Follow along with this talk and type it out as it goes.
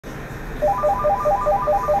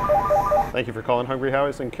Thank you for calling Hungry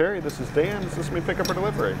Howie's and Cary. This is Dan. Is this me pick up or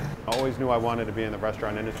delivery? I always knew I wanted to be in the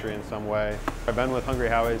restaurant industry in some way. I've been with Hungry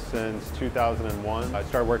Howie's since 2001. I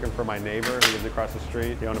started working for my neighbor who lives across the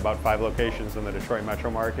street. He owned about 5 locations in the Detroit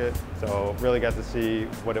metro market. So really got to see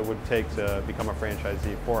what it would take to become a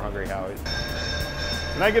franchisee for Hungry Howie's.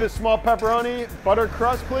 Can I get a small pepperoni, butter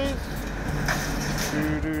crust, please?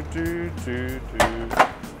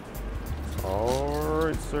 All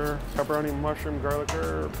right, sir. Pepperoni, mushroom, garlic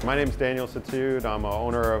herb. My name's Daniel Satude. I'm an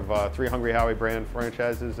owner of 3 Hungry Howie brand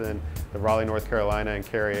franchises in the Raleigh, North Carolina and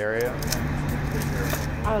Cary area.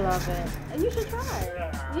 I love it. And you should try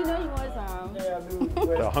it. You know you want some.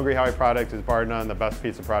 The Hungry Howie product is bar none the best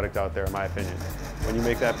pizza product out there, in my opinion. When you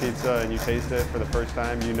make that pizza and you taste it for the first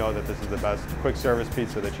time, you know that this is the best quick service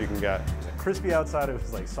pizza that you can get. Crispy outside, it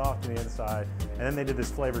was like soft on the inside. And then they did this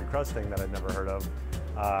flavored crust thing that I'd never heard of,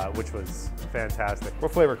 which was fantastic.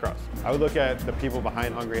 What flavor crust? I would look at the people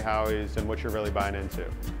behind Hungry Howie's and what you're really buying into.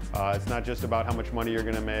 It's not just about how much money you're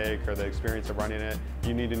going to make or the experience of running it.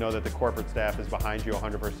 You need to know that the corporate staff is behind you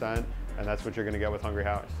 100%, and that's what you're going to get with Hungry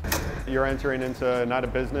Howie's. You're entering into not a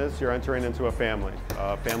business, you're entering into a family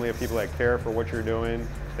of people that care for what you're doing.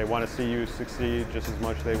 They want to see you succeed just as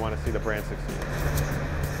much as they want to see the brand succeed.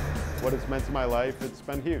 What it's meant to my life, it's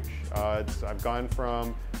been huge. I've gone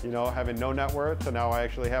from having no net worth to now I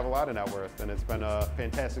actually have a lot of net worth, and it's been a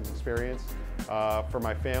fantastic experience for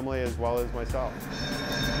my family as well as myself.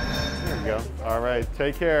 There you go. All right,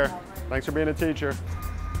 take care. Thanks for being a teacher.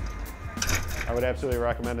 I would absolutely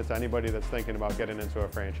recommend it to anybody that's thinking about getting into a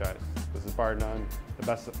franchise. This is bar none the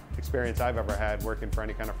best experience I've ever had working for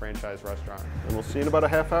any kind of franchise restaurant. And we'll see you in about a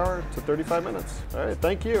half hour to 35 minutes. All right,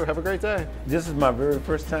 thank you. Have a great day. This is my very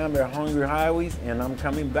first time at Hungry Howie's, and I'm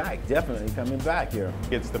coming back, definitely coming back here.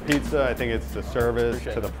 It's the pizza, I think it's the service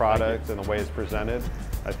to the product and the way it's presented.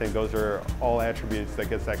 I think those are all attributes that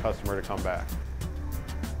gets that customer to come back.